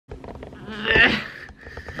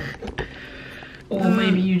Or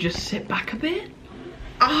maybe you just sit back a bit.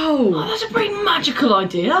 Oh, That's a pretty magical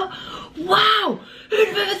idea. Wow, who'd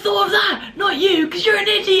have ever thought of that? Not you, because you're an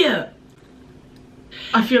idiot.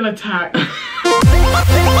 I feel attacked. Hey,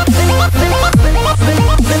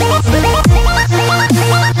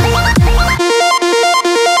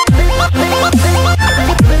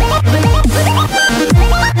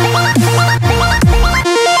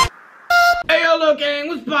 hello gang,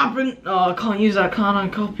 what's poppin'? Oh, I can't use that, can't I?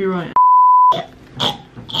 Copyright.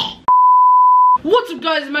 What's up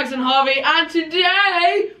guys, it's Max and Harvey, and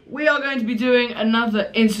today we are going to be doing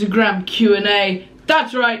another Instagram Q&A.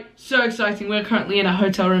 That's right, so exciting. We're currently in a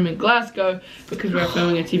hotel room in Glasgow because we're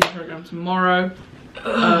filming a TV program tomorrow,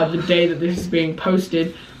 the day that this is being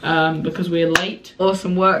posted, because we're late.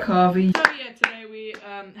 Awesome work, Harvey. So yeah, today we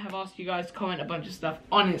have asked you guys to comment a bunch of stuff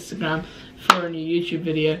on Instagram for a new YouTube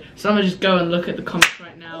video. So I'm gonna just go and look at the comments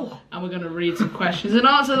right now, and we're gonna read some questions and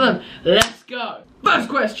answer them. Let's go. First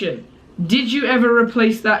question. Did you ever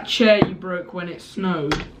replace that chair you broke when it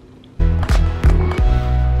snowed?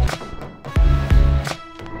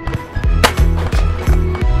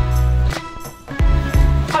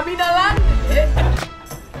 I mean, I landed it.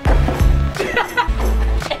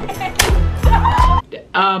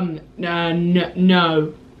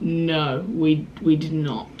 No, we did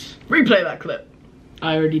not. Replay that clip.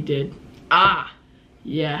 I already did. Ah,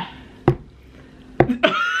 yeah.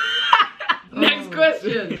 Next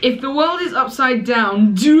question. If the world is upside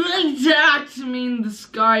down, do that mean the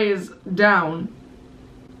sky is down?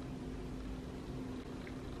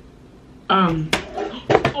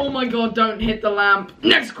 Oh my god, don't hit the lamp.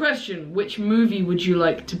 Next question. Which movie would you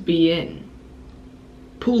like to be in?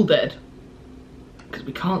 Pool Dead. Because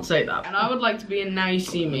we can't say that. And I would like to be in Now You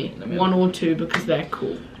See Me. 1 or 2 because they're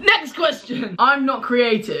cool. Next question. I'm not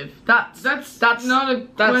creative. That's not a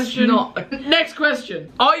question. Not a... Next question.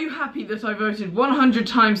 Are you happy that I voted 100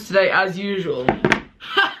 times today as usual?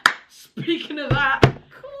 Speaking of that,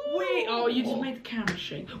 oh, you just made the camera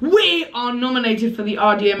shake. We are nominated for the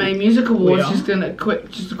RDMA Music Awards. Just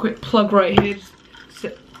a quick plug right here. Just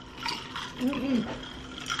sit.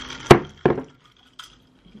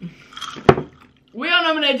 We are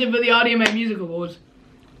nominated for the RDMA Music Awards.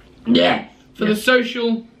 Yeah! For the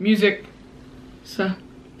social music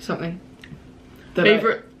something.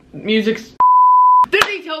 Favorite music. The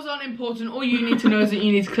details aren't important. All you need to know is that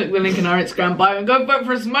you need to click the link in our Instagram bio and go vote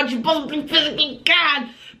for us as much as you possibly physically can,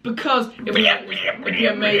 because it would be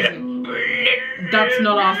amazing. That's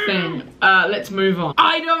not our thing. Let's move on.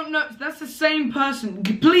 I don't know. That's the same person.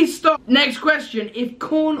 Please stop. Next question. If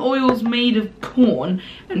corn oil's made of corn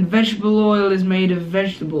and vegetable oil is made of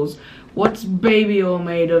vegetables, what's baby oil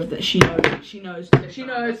made of? That she knows. She knows. She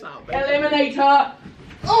knows. Eliminate her.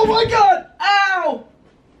 Oh my god! Ow!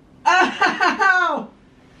 Ow!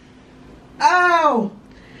 Ow!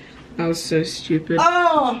 That was so stupid.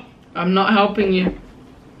 Oh! I'm not helping you.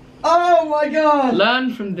 Oh my god!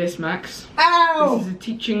 Learn from this, Max. Ow! This is a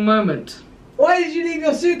teaching moment. Why did you leave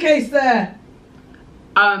your suitcase there?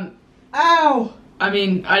 Ow! I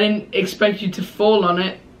mean, I didn't expect you to fall on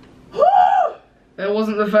it. That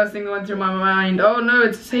wasn't the first thing that went through my mind. Oh no,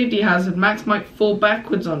 it's a safety hazard. Max might fall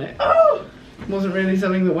backwards on it. It wasn't really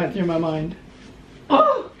something that went through my mind.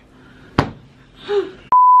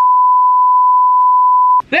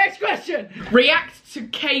 Next question! React to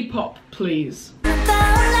K-pop, please.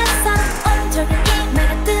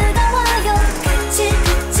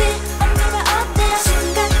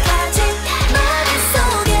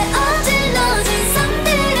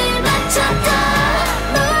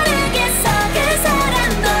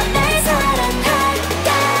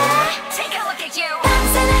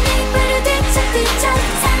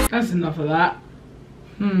 That's enough of that.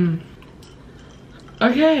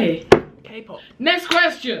 Okay. K-pop. Next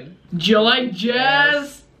question. Do you like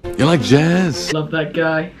jazz? You like jazz? Love that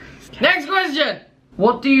guy. Next question.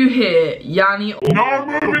 What do you hear, Yanni? No,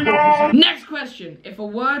 moving on. Next question. If a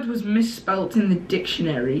word was misspelt in the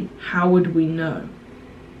dictionary, how would we know?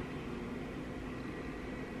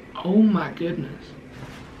 Oh my goodness.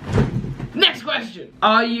 Next question.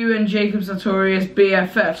 Are you and Jacob Sartorius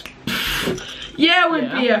BFFs? Yeah, we're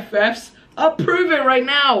BFFs. I'll prove it right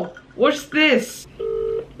now. Watch this.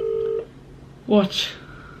 Watch.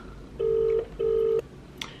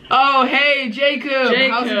 Oh, hey, Jacob.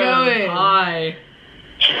 How's it going? Hi.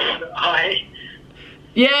 Hi.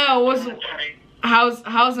 Yeah,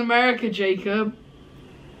 how's America, Jacob?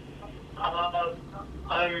 I'm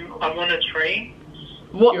on a train.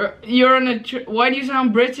 What? You're on a why do you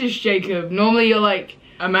sound British, Jacob? Normally you're like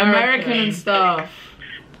American and stuff.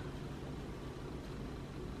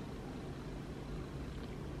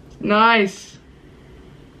 Nice.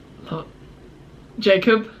 Look.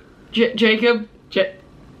 Jacob. Jacob.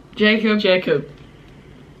 Jacob. Jacob.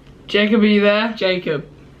 Jacob, are you there? Jacob.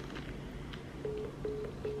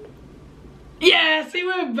 Yeah, see,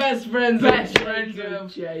 we're best friends. Best friends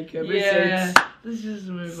with Jacob. Yeah. Let's just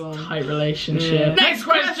move on. Tight relationship. Yeah. Next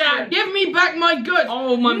question. Give me back my goods.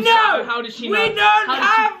 Oh, my No. God. How did she know? We don't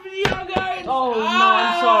have your goods. Oh, no,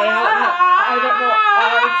 I'm sorry. I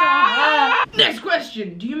don't know. Next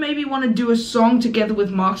question. Do you maybe want to do a song together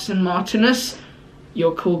with Marcus and Martinus?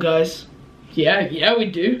 You're cool guys. Yeah, we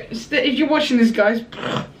do. If you're watching this, guys.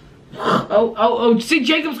 Oh. See,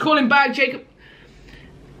 Jacob's calling back. Jacob.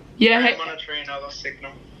 Yeah, hey. I'm on a train, I lost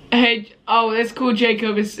signal. Hey, oh, it's cool,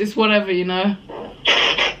 Jacob. It's whatever, you know.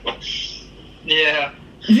 Yeah.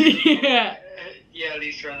 Yeah. Yeah,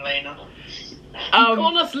 Lisa and Lena.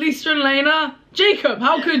 Call us Lisa and Lena. Jacob,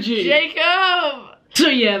 how could you? Jacob. So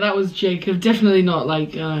yeah, that was Jacob. Definitely not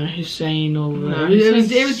like Hussein or. No, it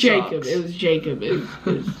was Hussein Jacob. sucks. It was Jacob. It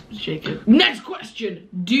was Jacob. Next question.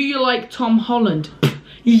 Do you like Tom Holland?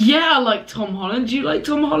 Yeah, I like Tom Holland. Do you like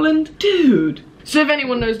Tom Holland, dude? So if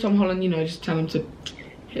anyone knows Tom Holland, you know, just tell him to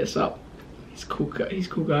hit us up. He's a cool guy. He's a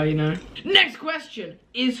cool guy, you know. Next question.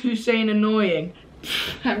 Is Hussein annoying?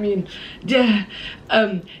 I mean, yeah.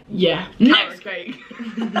 Next.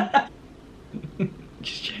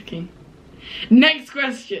 Just checking. Next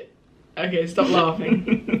question. Okay, stop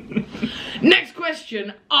laughing. Next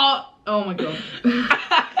question. Oh my god.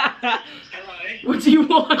 Hello. What do you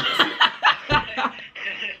want?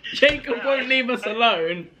 Jacob won't leave us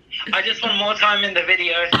alone. I just want more time in the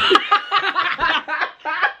video.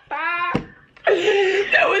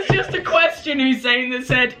 That was just a question, Hussein, that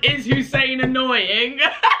said, is Hussein annoying?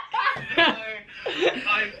 No,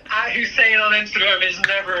 at Hussein on Instagram is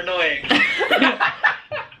never annoying.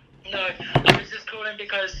 No, I was just calling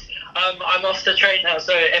because I'm off the train now,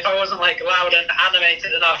 so if I wasn't like loud and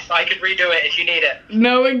animated enough, I could redo it if you need it.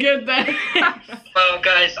 No, we're good then. Well,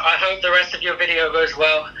 guys, I hope the rest of your video goes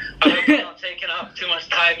well. I hope I'm not taking up too much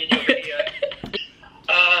time in your video.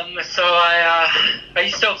 So are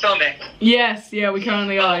you still filming? Yes, yeah, we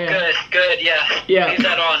currently are. Yeah. Good, yeah. Yeah. Leave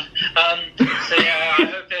that on. So yeah, I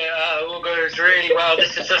hope it all goes really well.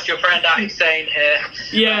 This is just your friend Hussein here.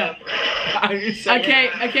 Yeah.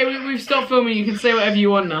 Okay, we've stopped filming. You can say whatever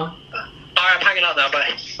you want now. Alright, I'm hanging up now,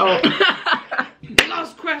 bye. Oh.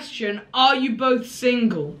 Last question. Are you both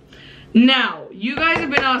single? Now, you guys have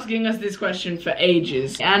been asking us this question for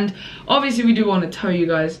ages, and obviously we do want to tell you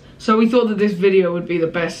guys, so we thought that this video would be the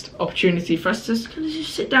best opportunity for us to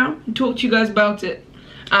just sit down and talk to you guys about it.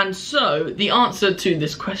 And so, the answer to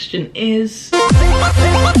this question is... You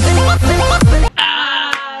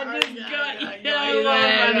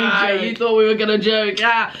thought we were gonna joke.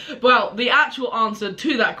 Well, the actual answer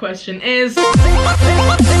to that question is...